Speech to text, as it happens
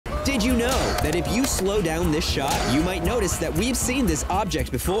Did you know that if you slow down this shot, you might notice that we've seen this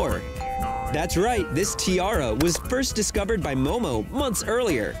object before? That's right, this tiara was first discovered by Momo months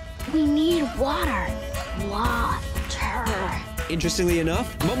earlier. We need water. Water. Interestingly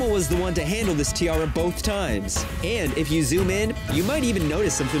enough, Momo was the one to handle this tiara both times. And if you zoom in, you might even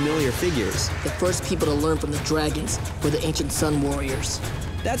notice some familiar figures. The first people to learn from the dragons were the ancient Sun Warriors.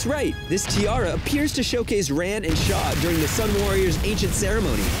 That's right, this tiara appears to showcase Ran and Shaw during the Sun Warriors' ancient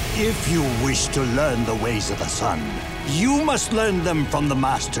ceremony. If you wish to learn the ways of the sun, you must learn them from the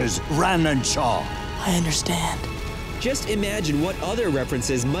masters Ran and Shaw. I understand. Just imagine what other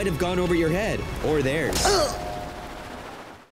references might have gone over your head, or theirs.